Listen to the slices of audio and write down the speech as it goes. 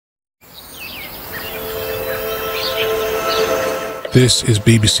This is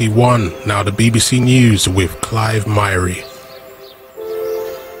BBC One, now the BBC News with Clive Myrie.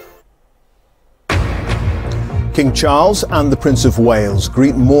 King Charles and the Prince of Wales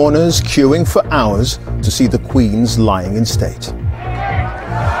greet mourners queuing for hours to see the Queen's lying in state.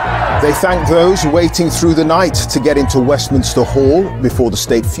 They thank those waiting through the night to get into Westminster Hall before the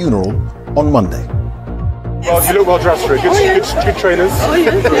state funeral on Monday. Well, you look well dressed for it. Good trainers. Oh,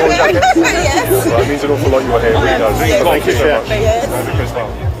 yes. Yes. Well, it means an awful lot you are here. It really does. Thank you so much.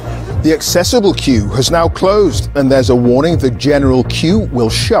 Yes. The accessible queue has now closed, and there's a warning the general queue will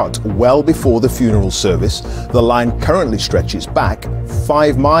shut well before the funeral service. The line currently stretches back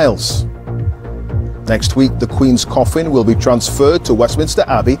 5 miles. Next week, the Queen's coffin will be transferred to Westminster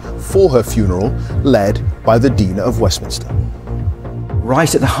Abbey for her funeral, led by the Dean of Westminster.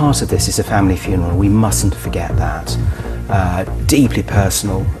 Right at the heart of this is a family funeral. We mustn't forget that. Deeply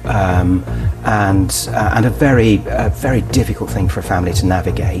personal and a very difficult thing for a family to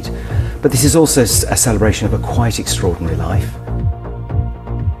navigate. But this is also a celebration of a quite extraordinary life.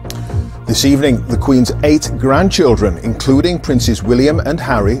 This evening, the Queen's 8 grandchildren, including Princes William and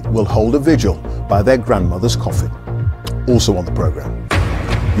Harry, will hold a vigil by their grandmother's coffin. Also on the programme,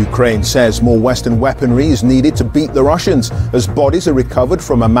 Ukraine says more Western weaponry is needed to beat the Russians as bodies are recovered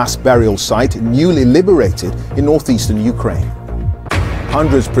from a mass burial site newly liberated in northeastern Ukraine.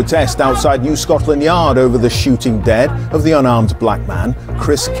 Hundreds protest outside New Scotland Yard over the shooting dead of the unarmed black man,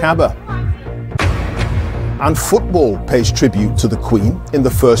 Chris Cabba. And football pays tribute to the Queen in the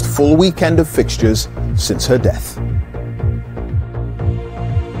first full weekend of fixtures since her death.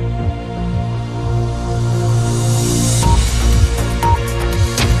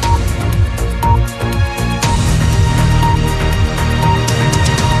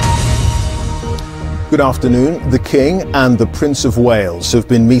 Good afternoon. The King and the Prince of Wales have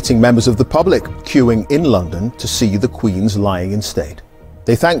been meeting members of the public queuing in London to see the Queen's lying in state.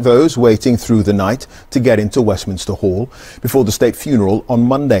 They thank those waiting through the night to get into Westminster Hall before the state funeral on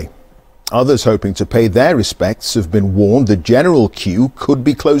Monday. Others hoping to pay their respects have been warned the general queue could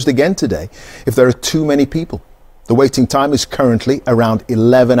be closed again today if there are too many people. The waiting time is currently around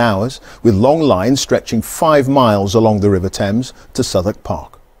 11 hours, with long lines stretching 5 miles along the River Thames to Southwark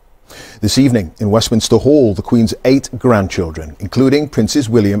Park. This evening in Westminster Hall, the Queen's 8 grandchildren, including Princes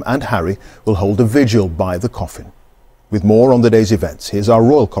William and Harry, will hold a vigil by the coffin. With more on the day's events, here's our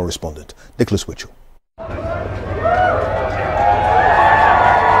royal correspondent, Nicholas Witchell.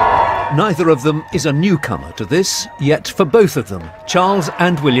 Neither of them is a newcomer to this, yet for both of them, Charles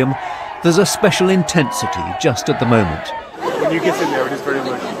and William, there's a special intensity just at the moment. When you get in there, it is very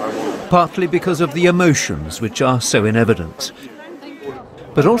emotional. Partly because of the emotions which are so in evidence,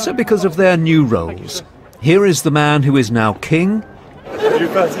 but also because of their new roles. Here is the man who is now king,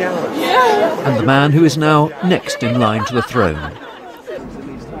 and the man who is now next in line to the throne.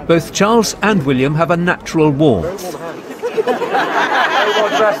 Both Charles and William have a natural warmth,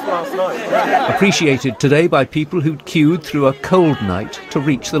 appreciated today by people who'd queued through a cold night to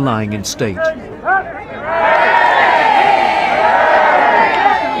reach the lying in state.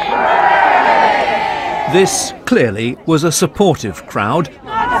 This, clearly, was a supportive crowd.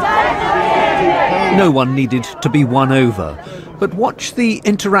 No one needed to be won over. But watch the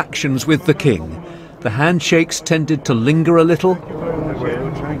interactions with the King. The handshakes tended to linger a little.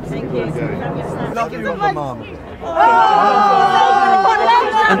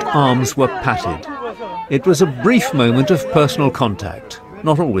 And arms were patted. It was a brief moment of personal contact,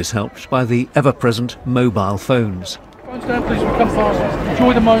 not always helped by the ever-present mobile phones.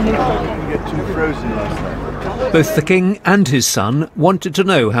 Enjoy the moment. Both the King and his son wanted to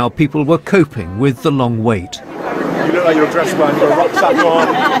know how people were coping with the long wait. You look like you're dressed like you've got a rucksack on,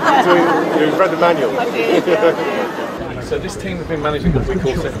 you've read the manual. So this team has been managing what we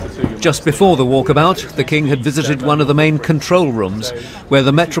call Sector 2. Just before the walkabout, the King had visited one of the main control rooms where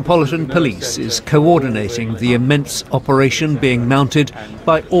the Metropolitan Police is coordinating the immense operation being mounted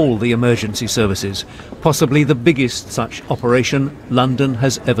by all the emergency services, possibly the biggest such operation London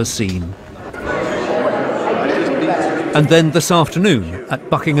has ever seen. And then this afternoon, at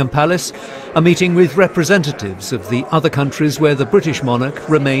Buckingham Palace, a meeting with representatives of the other countries where the British monarch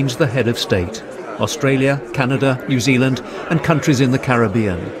remains the head of state: Australia, Canada, New Zealand, and countries in the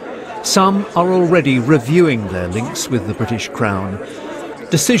Caribbean. Some are already reviewing their links with the British Crown.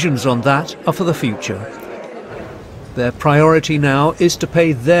 Decisions on that are for the future. Their priority now is to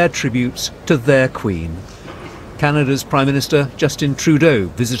pay their tributes to their Queen. Canada's Prime Minister Justin Trudeau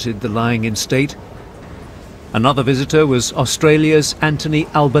visited the lying in state. Another visitor was Australia's Anthony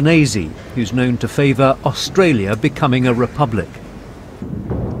Albanese, who's known to favour Australia becoming a republic.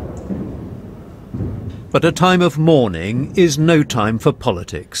 But a time of mourning is no time for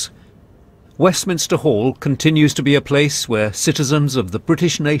politics. Westminster Hall continues to be a place where citizens of the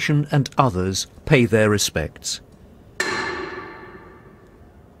British nation and others pay their respects.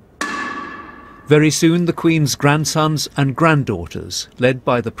 Very soon the Queen's grandsons and granddaughters, led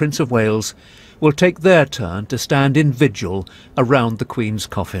by the Prince of Wales, will take their turn to stand in vigil around the Queen's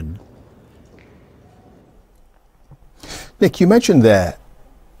coffin. Nick, you mentioned there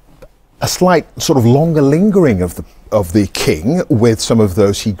a slight sort of longer lingering of the King with some of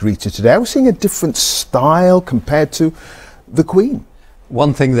those he greeted today. I was seeing a different style compared to the Queen.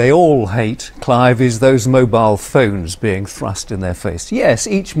 One thing they all hate, Clive, is those mobile phones being thrust in their face. Yes,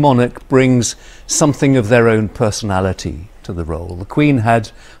 each monarch brings something of their own personality to the role. The Queen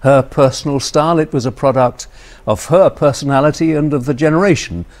had her personal style. It was a product of her personality and of the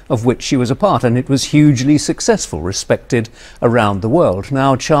generation of which she was a part, and it was hugely successful, respected around the world.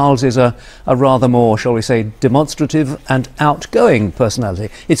 Now Charles is a rather more, shall we say, demonstrative and outgoing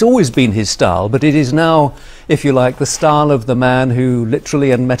personality. It's always been his style, but it is now, if you like, the style of the man who literally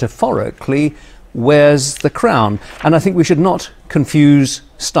and metaphorically wears the crown. And I think we should not confuse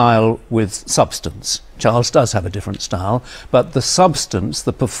style with substance. Charles does have a different style, but the substance,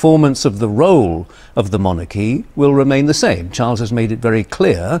 the performance of the role of the monarchy will remain the same. Charles has made it very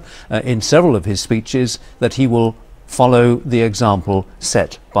clear in several of his speeches that he will follow the example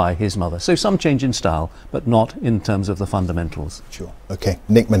set by his mother. So some change in style, but not in terms of the fundamentals. Sure. OK.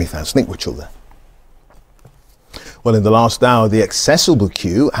 Nick, many thanks. Nick Witchell there. Well, in the last hour, the accessible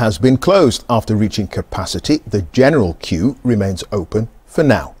queue has been closed after reaching capacity. The general queue remains open for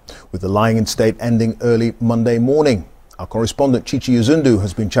now, with the lying in state ending early Monday morning. Our correspondent Chichi Uzundu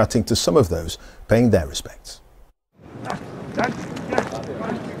has been chatting to some of those paying their respects.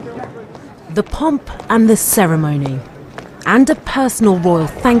 The pomp and the ceremony, and a personal royal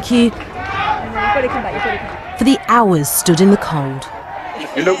thank you for the hours stood in the cold.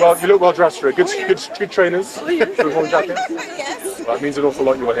 You look well dressed for it. Good trainers. Oh, yeah. With one jacket. Yes. Well, that means an awful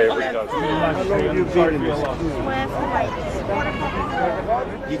lot you were here. It really does.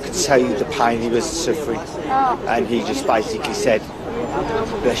 You could tell the pain he was suffering, and he just basically said,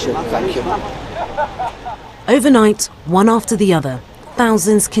 "Bless you, thank you." Overnight, one after the other,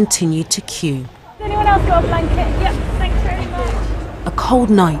 thousands continued to queue. Has anyone else got a blanket? Yep, thanks very much. A cold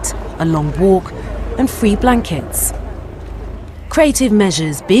night, a long walk, and free blankets. Creative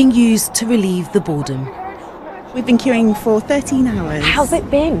measures being used to relieve the boredom. We've been queuing for 13 hours. How's it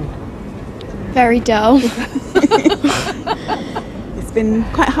been? Very dull. It's been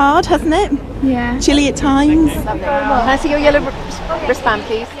quite hard, hasn't it? Yeah. Chilly at times. Can I see your yellow wristband,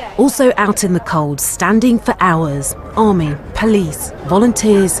 please? Also out in the cold, standing for hours, army, police,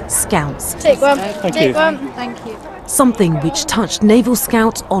 volunteers, scouts. Take one. Take one. Thank you. Something which touched Naval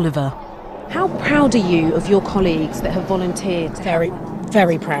Scout Oliver. How proud are you of your colleagues that have volunteered? Very,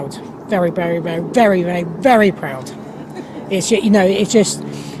 very proud. Very, very, very, very, very, very proud. It's, you know, it's just,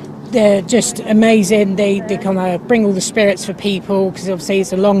 they're just amazing. They kind of bring all the spirits for people, because obviously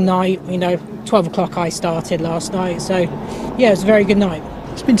it's a long night. You know, 12 o'clock I started last night, so yeah, it's a very good night.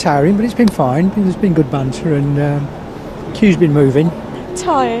 It's been tiring, but it's been fine. There's been good banter, and queue's been moving.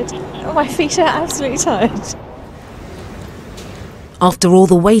 Tired. My feet are absolutely tired. After all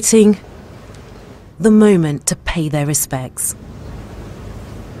the waiting, the moment to pay their respects.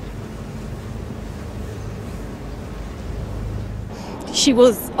 She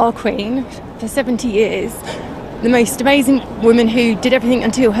was our queen for 70 years. The most amazing woman who did everything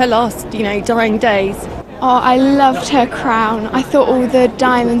until her last, dying days. Oh, I loved her crown. I thought all the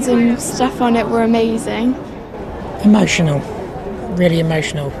diamonds and stuff on it were amazing. Emotional, really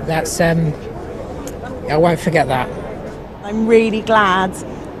emotional. That's, I won't forget that. I'm really glad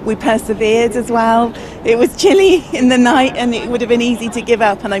we persevered as well. It was chilly in the night and it would have been easy to give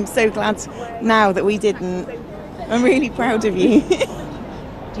up, and I'm so glad now that we didn't. I'm really proud of you.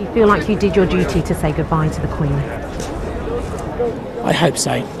 Do you feel like you did your duty to say goodbye to the Queen? I hope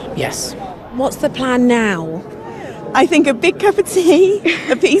so, yes. What's the plan now? I think a big cup of tea,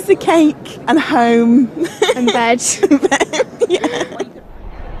 a piece of cake, and home. And bed. Yeah.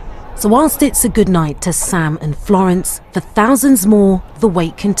 So whilst it's a good night to Sam and Florence, for thousands more, the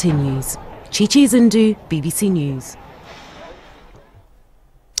wait continues. Chichi Uzundu, BBC News.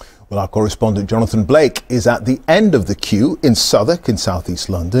 Well, our correspondent Jonathan Blake is at the end of the queue in Southwark in southeast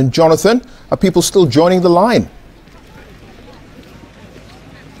London. Jonathan, are people still joining the line?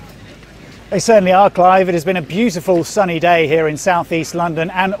 They certainly are, Clive. It has been a beautiful sunny day here in southeast London,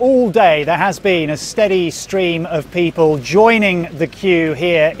 and all day there has been a steady stream of people joining the queue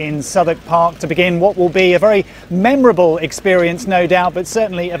here in Southwark Park to begin what will be a very memorable experience, no doubt, but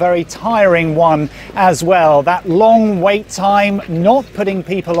certainly a very tiring one as well. That long wait time not putting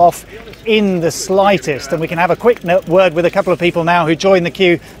people off in the slightest, and we can have a quick word with a couple of people now who joined the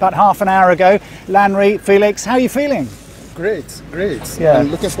queue about half an hour ago. Lanry, Felix, how are you feeling? Great, great. Yeah. I'm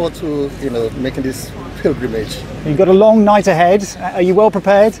looking forward to, making this pilgrimage. You've got a long night ahead. Are you well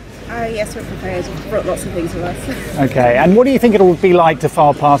prepared? Yes, we're prepared. We've brought lots of things with us. Okay, and what do you think it'll be like to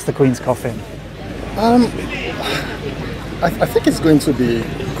file past the Queen's coffin? I think it's going to be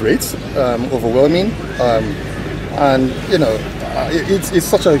great, overwhelming, and it's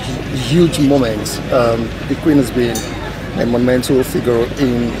such a huge moment. The Queen has been a monumental figure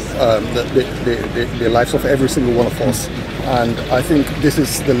in the lives of every single one of us, and I think this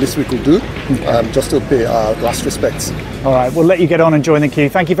is the least we could do, just to pay our last respects. All right, we'll let you get on and join the queue.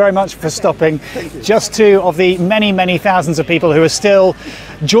 Thank you very much for stopping. Just two of the many, many thousands of people who are still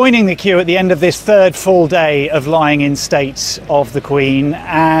joining the queue at the end of this third full day of lying in state of the Queen.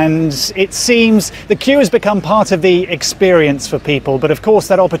 And it seems the queue has become part of the experience for people. But of course,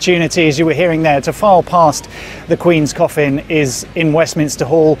 that opportunity, as you were hearing there, to file past the Queen's coffin is in Westminster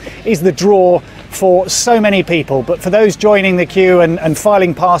Hall, is the draw for so many people. But for those joining the queue and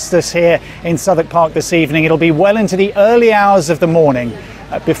filing past us here in Southwark Park this evening, it'll be well into the early hours of the morning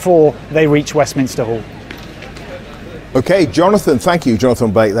before they reach Westminster Hall. OK, Jonathan, thank you.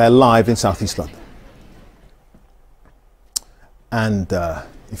 Jonathan Blake there, live in southeast London. And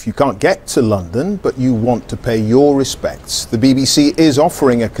if you can't get to London, but you want to pay your respects, the BBC is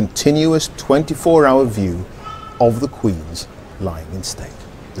offering a continuous 24-hour view of the Queen's lying in state.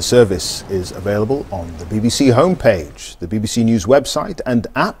 The service is available on the BBC homepage, the BBC News website and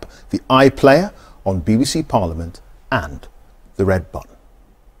app, the iPlayer, on BBC Parliament and the Red Button.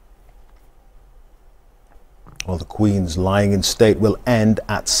 Well, the Queen's lying in state will end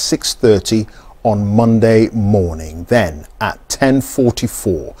at 6:30 on Monday morning. Then at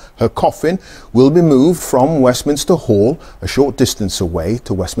 10:44, her coffin will be moved from Westminster Hall a short distance away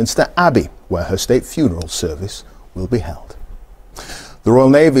to Westminster Abbey, where her state funeral service will be held. The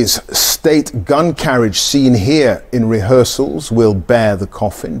Royal Navy's state gun carriage seen here in rehearsals will bear the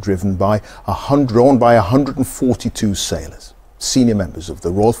coffin, drawn by 142 sailors. Senior members of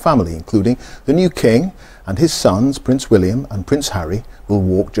the royal family, including the new king and his sons, Prince William and Prince Harry, will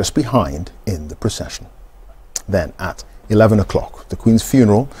walk just behind in the procession. Then at 11 o'clock, the Queen's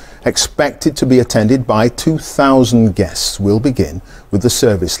funeral, expected to be attended by 2,000 guests, will begin with the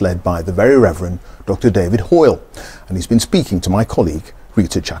service led by the Very Reverend Dr. David Hoyle. And he's been speaking to my colleague,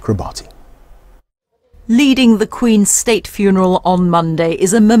 Rita Chakrabarti. Leading the Queen's state funeral on Monday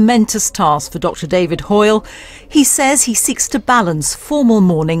is a momentous task for Dr. David Hoyle. He says he seeks to balance formal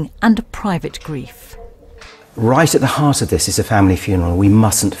mourning and private grief. Right at the heart of this is a family funeral. We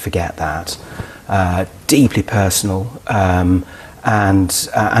mustn't forget that. Deeply personal and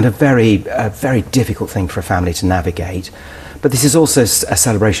a very difficult thing for a family to navigate. But this is also a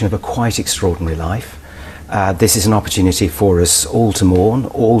celebration of a quite extraordinary life. This is an opportunity for us all to mourn,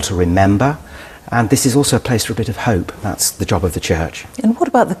 all to remember, and this is also a place for a bit of hope. That's the job of the church. And what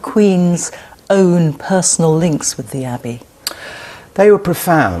about the Queen's own personal links with the Abbey? They were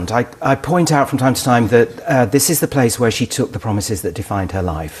profound. I point out from time to time that this is the place where she took the promises that defined her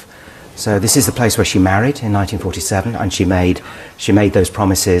life. So this is the place where she married in 1947, and she made those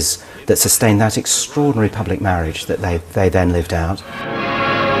promises that sustained that extraordinary public marriage that they then lived out.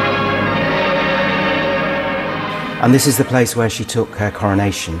 And this is the place where she took her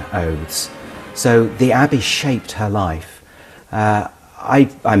coronation oaths. So the Abbey shaped her life. I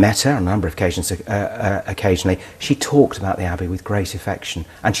met her on a number of occasions. Occasionally, she talked about the Abbey with great affection,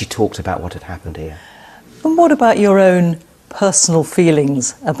 and she talked about what had happened here. And what about your own personal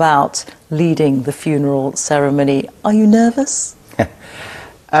feelings about leading the funeral ceremony? Are you nervous?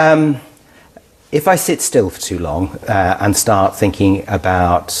 If I sit still for too long and start thinking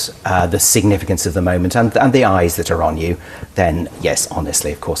about the significance of the moment and the eyes that are on you, then yes,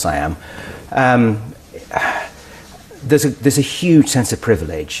 honestly, of course I am. There's a huge sense of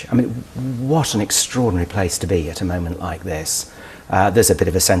privilege. I mean, what an extraordinary place to be at a moment like this. There's a bit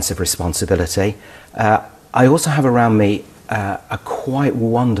of a sense of responsibility. I also have around me a quite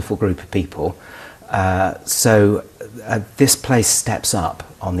wonderful group of people. So this place steps up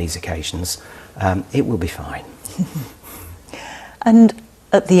on these occasions. It will be fine. And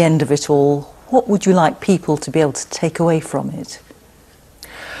at the end of it all, what would you like people to be able to take away from it?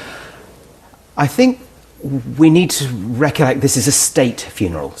 I think we need to recollect this is a state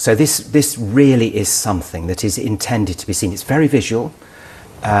funeral. So this really is something that is intended to be seen. It's very visual.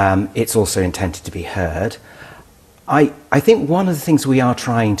 It's also intended to be heard. I think one of the things we are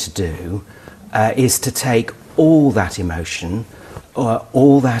trying to do is to take all that emotion,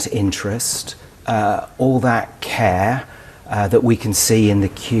 all that interest, all that care that we can see in the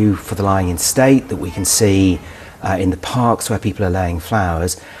queue for the lying in state, that we can see in the parks where people are laying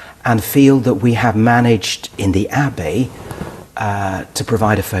flowers, and feel that we have managed in the Abbey to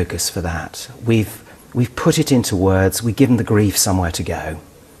provide a focus for that. We've put it into words, we've given the grief somewhere to go.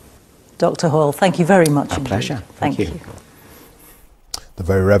 Dr. Hoyle, thank you very much. A pleasure. Thank you. The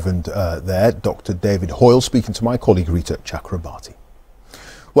very Reverend there, Dr. David Hoyle, speaking to my colleague Rita Chakrabarti.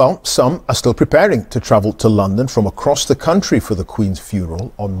 Well, some are still preparing to travel to London from across the country for the Queen's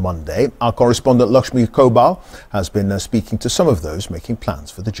funeral on Monday. Our correspondent Lakshmi Kobal has been speaking to some of those making plans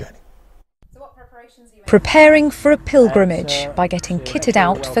for the journey. Preparing for a pilgrimage by getting kitted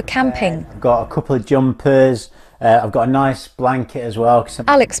out for camping. I've got a couple of jumpers, I've got a nice blanket as well.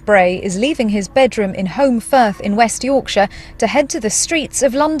 Alex Bray is leaving his bedroom in Home Firth in West Yorkshire to head to the streets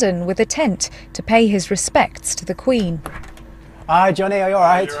of London with a tent to pay his respects to the Queen. Hi Johnny, are you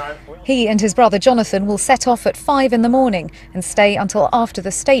alright? He and his brother Jonathan will set off at 5 in the morning and stay until after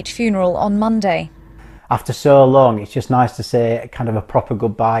the state funeral on Monday. After so long, it's just nice to say kind of a proper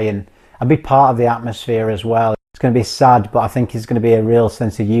goodbye and be part of the atmosphere as well. It's going to be sad, but I think it's going to be a real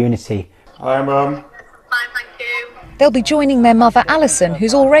sense of unity. Hi Mum. They'll be joining their mother Alison,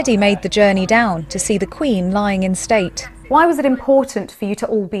 who's already made the journey down to see the Queen lying in state. Why was it important for you to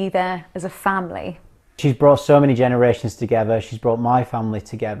all be there as a family? She's brought so many generations together. She's brought my family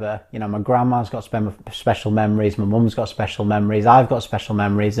together. You know, my grandma's got special memories, my mum's got special memories, I've got special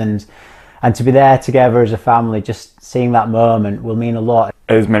memories, and to be there together as a family, just seeing that moment will mean a lot.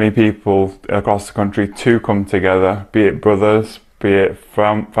 As many people across the country to come together, be it brothers, be it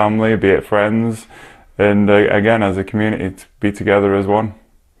family, be it friends, and again as a community to be together as one.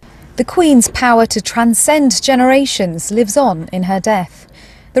 The Queen's power to transcend generations lives on in her death.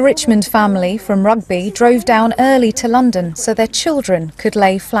 The Richmond family from Rugby drove down early to London so their children could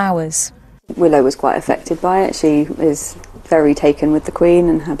lay flowers. Willow was quite affected by it. She is very taken with the Queen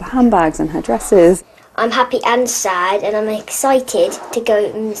and her handbags and her dresses. I'm happy and sad, and I'm excited to go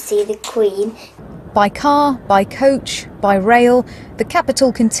and see the Queen. By car, by coach, by rail, the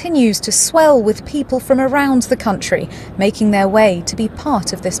capital continues to swell with people from around the country, making their way to be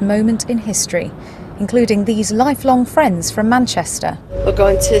part of this moment in history, including these lifelong friends from Manchester. We're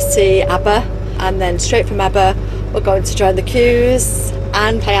going to see ABBA, and then straight from ABBA we're going to join the queues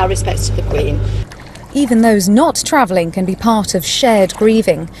and pay our respects to the Queen. Even those not travelling can be part of shared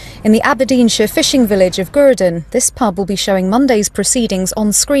grieving. In the Aberdeenshire fishing village of Gurdon, this pub will be showing Monday's proceedings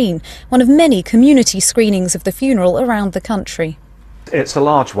on screen, one of many community screenings of the funeral around the country. It's a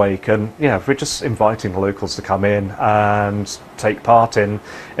large wake, and yeah, we're just inviting the locals to come in and take part in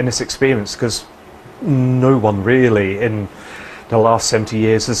this experience, because no one really in the last 70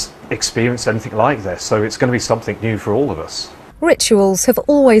 years has experienced anything like this, so it's going to be something new for all of us. Rituals have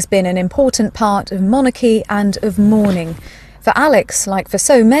always been an important part of monarchy and of mourning. For Alex, like for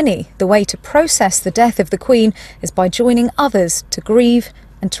so many, the way to process the death of the Queen is by joining others to grieve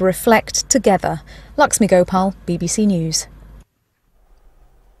and to reflect together. Lakshmi Gopal, BBC News.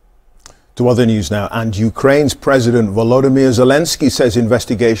 To other news now, and Ukraine's President Volodymyr Zelensky says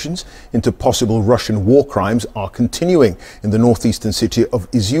investigations into possible Russian war crimes are continuing in the northeastern city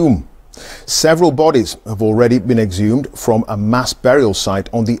of Izium. Several bodies have already been exhumed from a mass burial site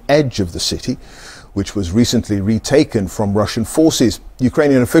on the edge of the city, which was recently retaken from Russian forces.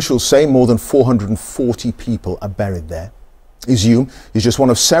 Ukrainian officials say more than 440 people are buried there. Izium is just one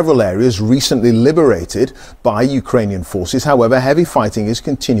of several areas recently liberated by Ukrainian forces. However, heavy fighting is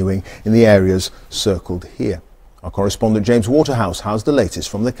continuing in the areas circled here. Our correspondent James Waterhouse has the latest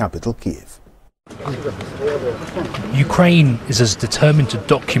from the capital, Kiev. Ukraine is as determined to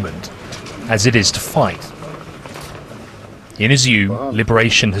document as it is to fight. In Izium,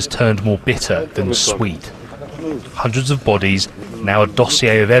 liberation has turned more bitter than sweet. Hundreds of bodies, now a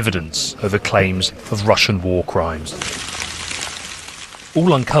dossier of evidence over claims of Russian war crimes.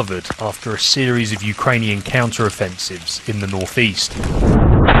 All uncovered after a series of Ukrainian counter-offensives in the northeast.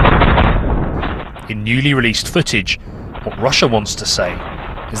 In newly released footage, what Russia wants to say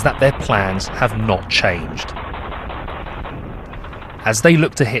is that their plans have not changed. As they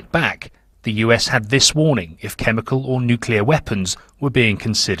look to hit back, the US had this warning if chemical or nuclear weapons were being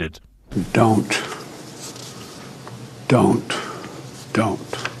considered. Don't. It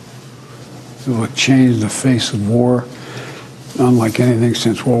will change the face of war, unlike anything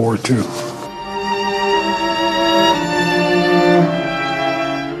since World War II.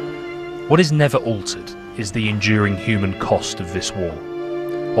 What is never altered is the enduring human cost of this war.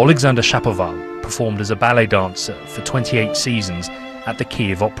 Alexander Shapoval performed as a ballet dancer for 28 seasons at the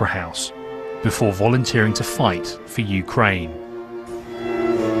Kiev Opera House, before volunteering to fight for Ukraine.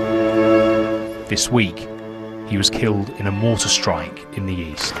 This week, he was killed in a mortar strike in the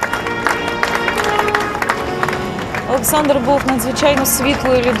east. Олександр був надзвичайно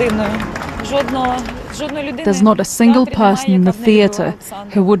світлою людиною. There's not a single person in the theatre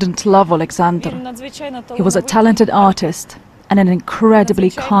who wouldn't love Alexander. He was a talented artist and an incredibly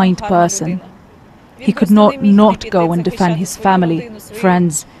kind person. He could not go and defend his family,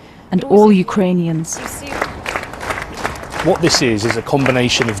 friends, and all Ukrainians. What this is a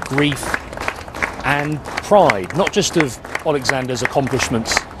combination of grief and pride, not just of Alexander's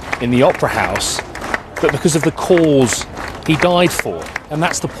accomplishments in the Opera House, but because of the cause he died for. And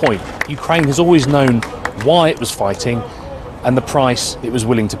that's the point. Ukraine has always known why it was fighting and the price it was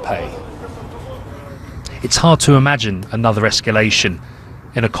willing to pay. It's hard to imagine another escalation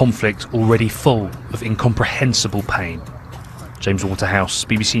in a conflict already full of incomprehensible pain. James Waterhouse,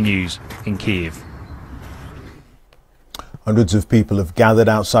 BBC News in Kiev. Hundreds of people have gathered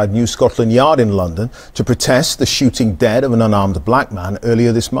outside New Scotland Yard in London to protest the shooting dead of an unarmed black man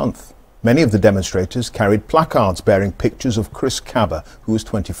earlier this month. Many of the demonstrators carried placards bearing pictures of Chris Cabba, who was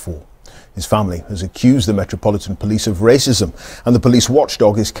 24. His family has accused the Metropolitan Police of racism, and the police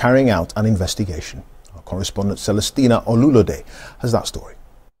watchdog is carrying out an investigation. Our correspondent Celestina Olulode has that story.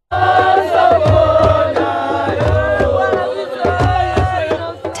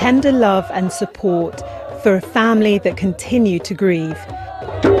 Tender love and support for a family that continue to grieve.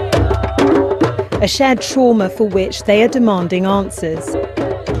 A shared trauma for which they are demanding answers.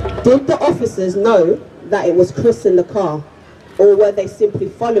 Did the officers know that it was Chris in the car, or were they simply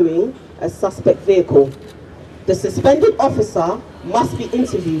following a suspect vehicle? The suspended officer must be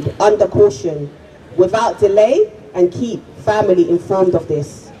interviewed under caution, without delay, and keep family informed of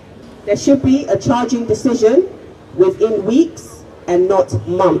this. There should be a charging decision within weeks and not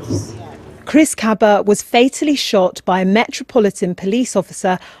months. Chris Cabba was fatally shot by a Metropolitan Police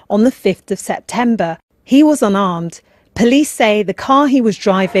officer on the 5th of September. He was unarmed. Police say the car he was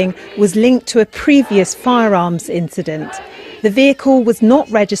driving was linked to a previous firearms incident. The vehicle was not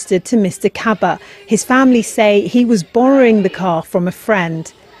registered to Mr. Cabba. His family say he was borrowing the car from a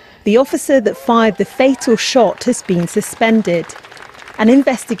friend. The officer that fired the fatal shot has been suspended. An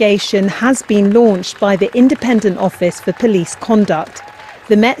investigation has been launched by the Independent Office for Police Conduct.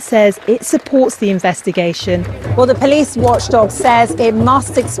 The Met says it supports the investigation. Well, the police watchdog says it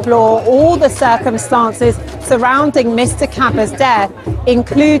must explore all the circumstances surrounding Mr. Cabba's death,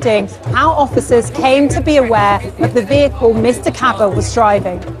 including how officers came to be aware of the vehicle Mr. Cabba was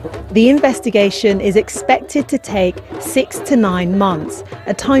driving. The investigation is expected to take 6 to 9 months,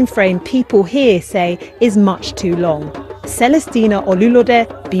 a timeframe people here say is much too long. Celestina Olulode,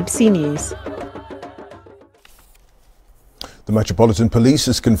 BBC News. The Metropolitan Police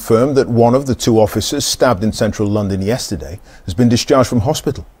has confirmed that one of the 2 officers stabbed in central London yesterday has been discharged from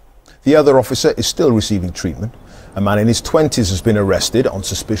hospital. The other officer is still receiving treatment. A man in his 20s has been arrested on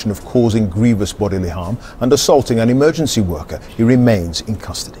suspicion of causing grievous bodily harm and assaulting an emergency worker. He remains in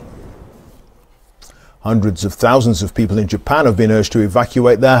custody. Hundreds of thousands of people in Japan have been urged to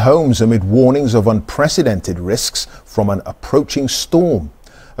evacuate their homes amid warnings of unprecedented risks from an approaching storm.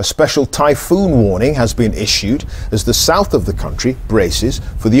 A special typhoon warning has been issued as the south of the country braces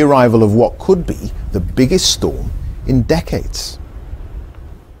for the arrival of what could be the biggest storm in decades.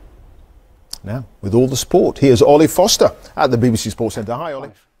 Now, with all the sport, here's Ollie Foster at the BBC Sports Centre. Hi,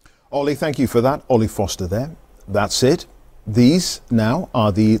 Ollie. Ollie, thank you for that. Ollie Foster there. That's it. These now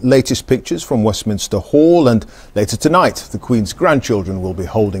are the latest pictures from Westminster Hall, and later tonight the Queen's grandchildren will be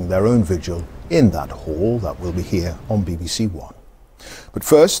holding their own vigil in that hall. That will be here on BBC One. But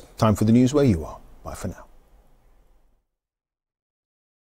first, time for the news where you are. Bye for now.